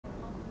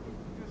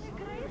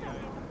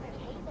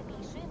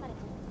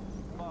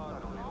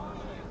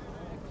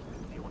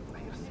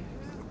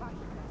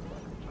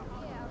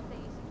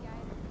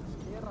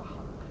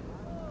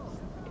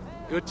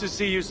Good to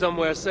see you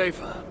somewhere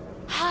safer.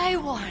 Hi,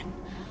 Warren.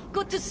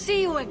 Good to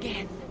see you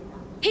again.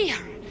 Here,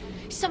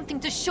 something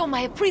to show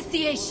my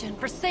appreciation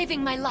for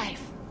saving my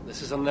life.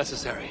 This is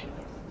unnecessary,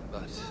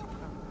 but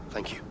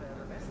thank you.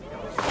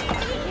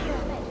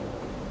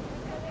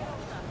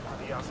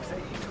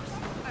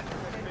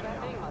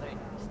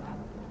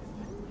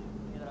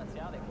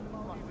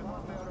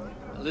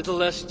 A little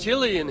less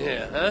chilly in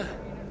here, huh?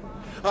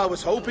 I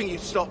was hoping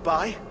you'd stop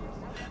by.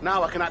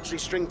 Now I can actually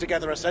string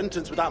together a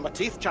sentence without my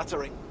teeth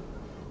chattering.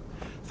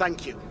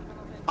 Thank you.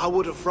 I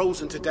would have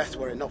frozen to death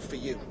were it not for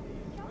you.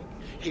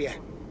 Here.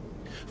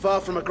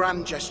 Far from a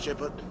grand gesture,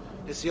 but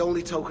it's the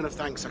only token of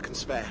thanks I can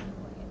spare.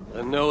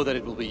 I know that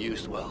it will be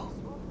used well.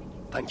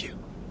 Thank you.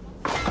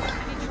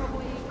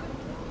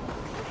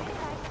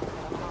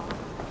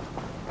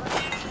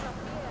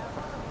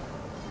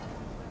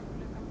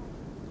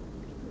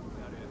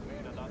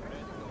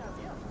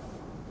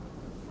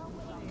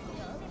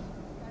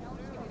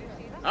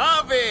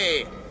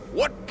 Harvey!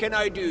 What can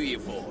I do you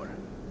for?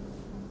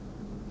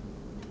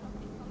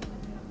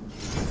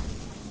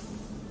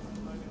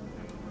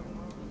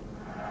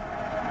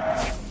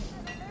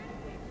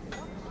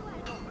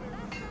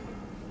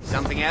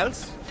 Something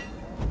else?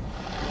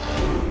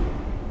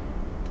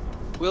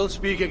 We'll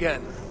speak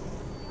again.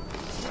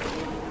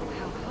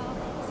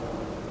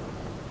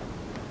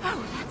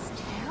 Oh, that's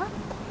terrible.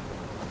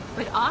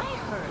 But I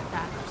heard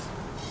that.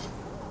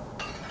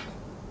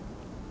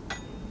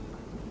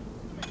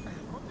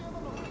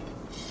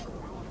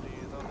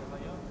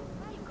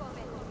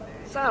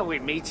 So we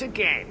meet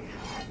again.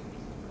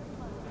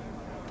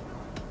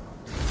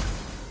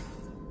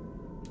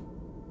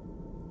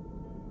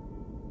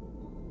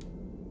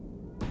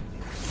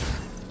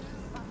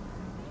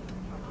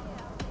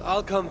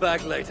 I'll come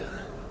back later.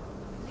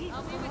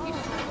 I'll be with you.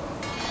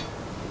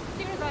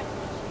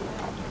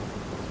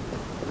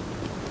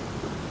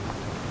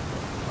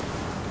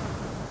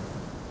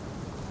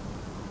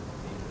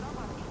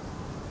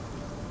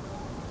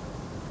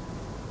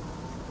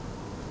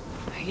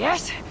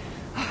 Yes?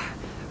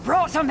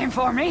 Brought something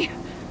for me?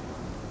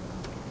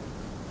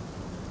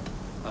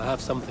 I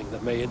have something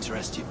that may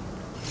interest you.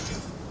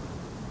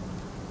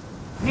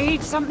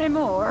 Need something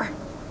more?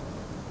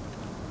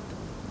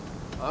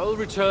 I'll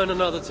return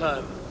another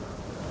time.